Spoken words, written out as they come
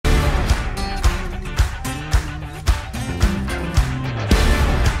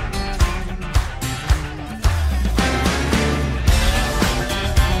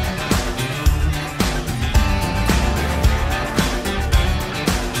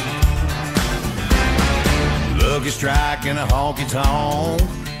Lucky strike and a honky tonk.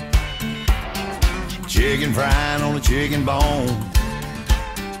 Chicken frying on a chicken bone.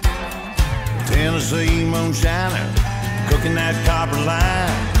 Tennessee moonshiner, cooking that copper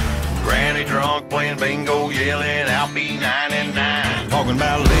line. Granny drunk, playing bingo, yelling out B99. Talking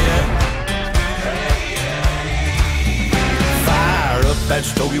about lead. Fire up that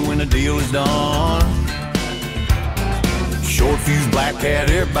stogie when the deal is done. Short fuse, black cat,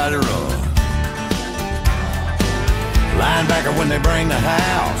 everybody run. Linebacker when they bring the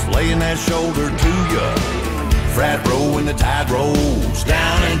house, laying that shoulder to ya. Frat row when the tide rolls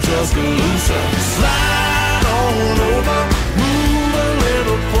down in Tuscaloosa. Slide on over, move a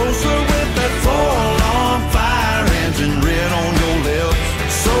little closer with that four-alarm fire engine red on your lips.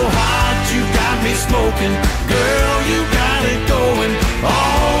 So hot you got me smoking, girl, you got it going.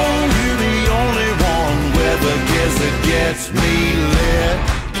 Oh, you're the only one with a kiss that gets me lit.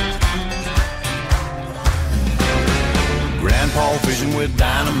 Grandpa fishing with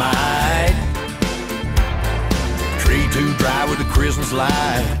dynamite. Tree too dry with the Christmas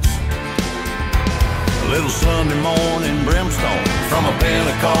lights. A little Sunday morning brimstone from a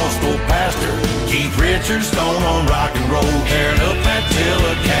Pentecostal pastor. Keith Richards stone on rock and roll, tearing up that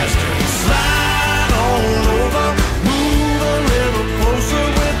Telecaster. Slide on over, move a little closer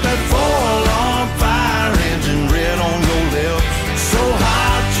with that four-alarm fire engine red on your lips. So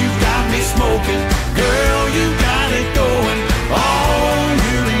hot you got me smoking, girl, you got it going. Oh,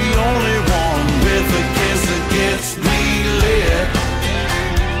 you're the only one with a kiss that gets me lit.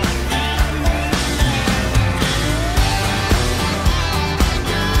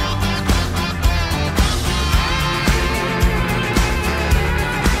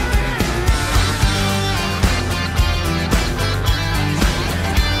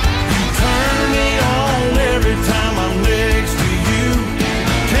 You turn me on every time I'm next to you.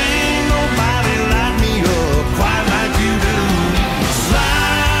 Can't nobody light me up quite like you do.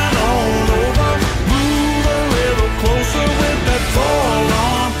 Slide on over, move a little closer with that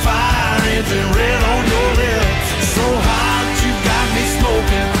four-alarm fire engine red on your lips. So hot you got me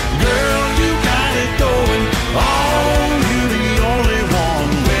smoking, girl, you got it going. Oh, you're the only one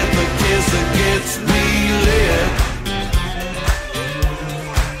with a kiss that gets me lit.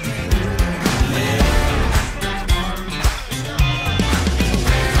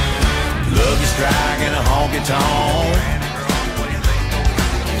 Lucky strike and a honky tonk.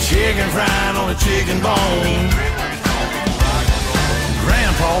 Chicken frying on a chicken bone.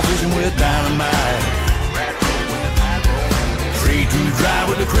 Grandpa fishing with dynamite. Tree too dry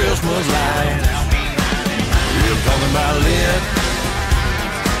with the Christmas lights. We're talking about lit.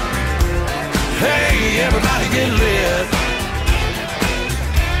 Hey, everybody get lit.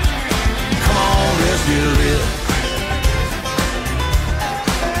 Come on, let's get lit.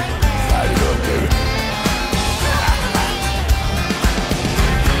 Light it up, baby.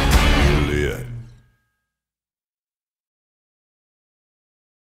 Get lit.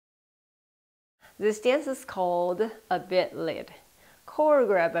 This dance is called A Bit Lit,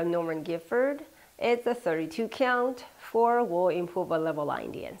 choreographed by Norman Gifford. It's a 32 count for will improve a level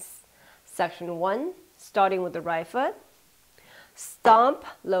line dance. Section 1, starting with the right foot. Stomp,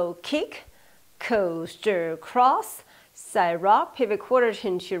 low kick, coaster cross, side rock, pivot quarter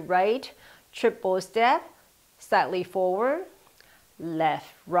turn to right, triple step, slightly forward,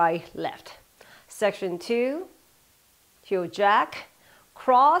 left, right, left. Section 2, heel jack,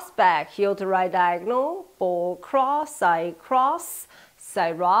 cross, back, heel to right diagonal, bull cross, side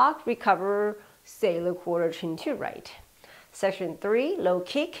rock, recover, sailor quarter turn to right. Section 3, low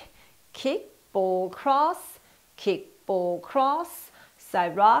kick, kick, bull cross,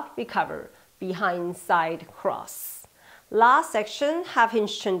 side rock, recover, behind side cross. Last section, half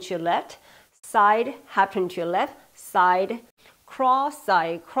hinge turn to left, side, half turn to left, side cross,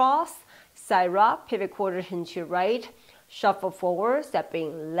 side rock, pivot quarter turn to right, shuffle forward,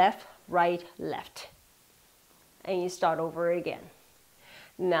 stepping left, right, left. And you start over again.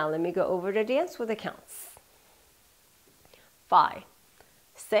 Now let me go over the dance with the counts. 5,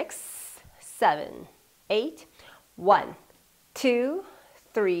 6, 7, 8, 1, 2,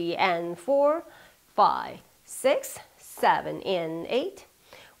 3, and 4, 5, 6, 7, and 8,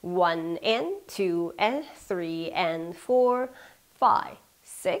 1 and 2 and 3 and 4, 5,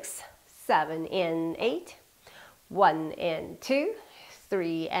 6, 7, and 8, 1 and 2,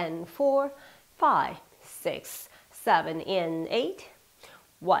 3 and 4, 5, 6, 7, and 8,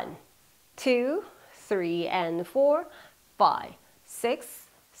 1, 2, 3 and 4, 5, 6,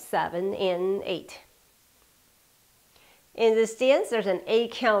 7, and 8. In this dance, there's an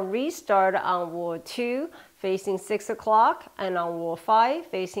 8 count restart on wall 2 facing 6 o'clock and on wall 5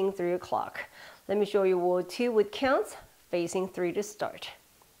 facing 3 o'clock. Let me show you wall 2 with counts, facing 3 to start.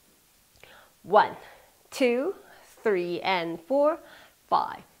 1, 2, 3, and 4,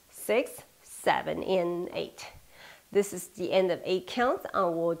 5, 6, 7, and 8. This is the end of 8 counts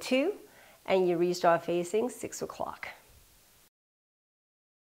on wall 2, and you restart facing 6 o'clock.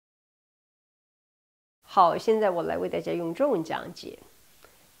 好，现在我来为大家用中文讲解。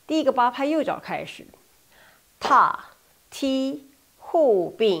第一个8拍右脚开始，踏、踢、后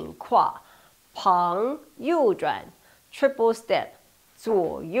并跨、旁右转 triple step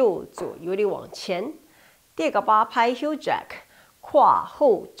左右左有点往前。第二个8拍 heel jack 跨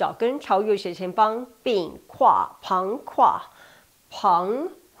后脚跟朝右斜前方并跨旁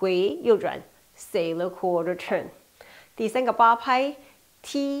回右转 sailor quarter turn。第三个8拍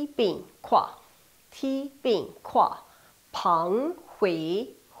踢并跨旁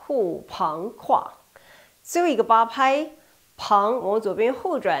回后旁跨。最后一个8拍旁往左边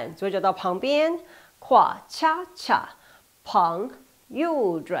后转，左脚到旁边，跨恰恰，旁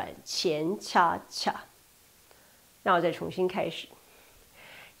右转前恰恰。那我再重新开始。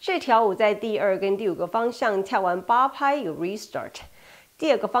这条舞在第2跟第5个方向跳完8拍有 restart，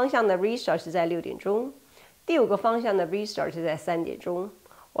 第2个方向的 restart 是在6点钟，第5个方向的 restart 是在3点钟。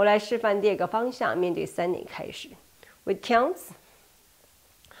我来示范第2个方向，面对3点开始。With counts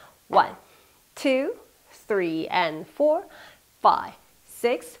 1, 2, 3, and 4, 5,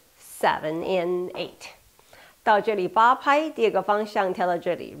 6, 7, and 8。到这里8拍，第2个方向跳到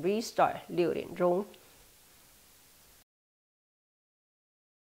这里 restart 6点钟。